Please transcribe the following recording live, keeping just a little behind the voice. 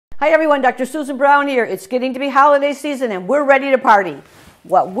Hi everyone, Dr. Susan Brown here. It's getting to be holiday season and we're ready to party.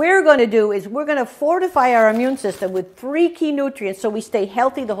 What we're going to do is we're going to fortify our immune system with 3 key nutrients so we stay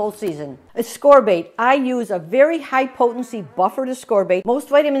healthy the whole season. Ascorbate. I use a very high potency buffered ascorbate. Most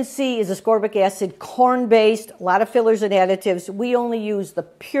vitamin C is ascorbic acid, corn-based, a lot of fillers and additives. We only use the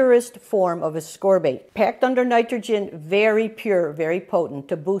purest form of ascorbate. Packed under nitrogen, very pure, very potent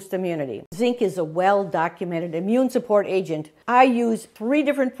to boost immunity. Zinc is a well-documented immune support agent. I use 3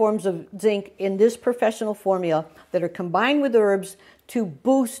 different forms of zinc in this professional formula that are combined with herbs to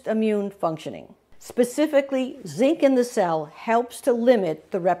boost immune functioning. Specifically, zinc in the cell helps to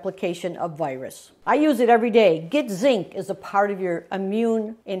limit the replication of virus. I use it every day. Get zinc as a part of your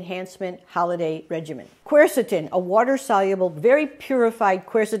immune enhancement holiday regimen. Quercetin, a water-soluble, very purified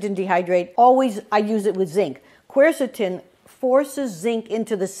quercetin dehydrate. Always I use it with zinc. Quercetin forces zinc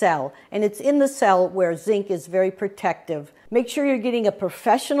into the cell, and it's in the cell where zinc is very protective. Make sure you're getting a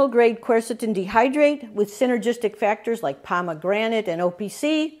professional grade quercetin dehydrate with synergistic factors like pomegranate and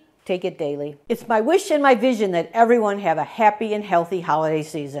OPC. Take it daily. It's my wish and my vision that everyone have a happy and healthy holiday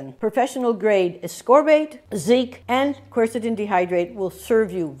season. Professional grade ascorbate, zinc, and quercetin dehydrate will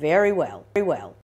serve you very well.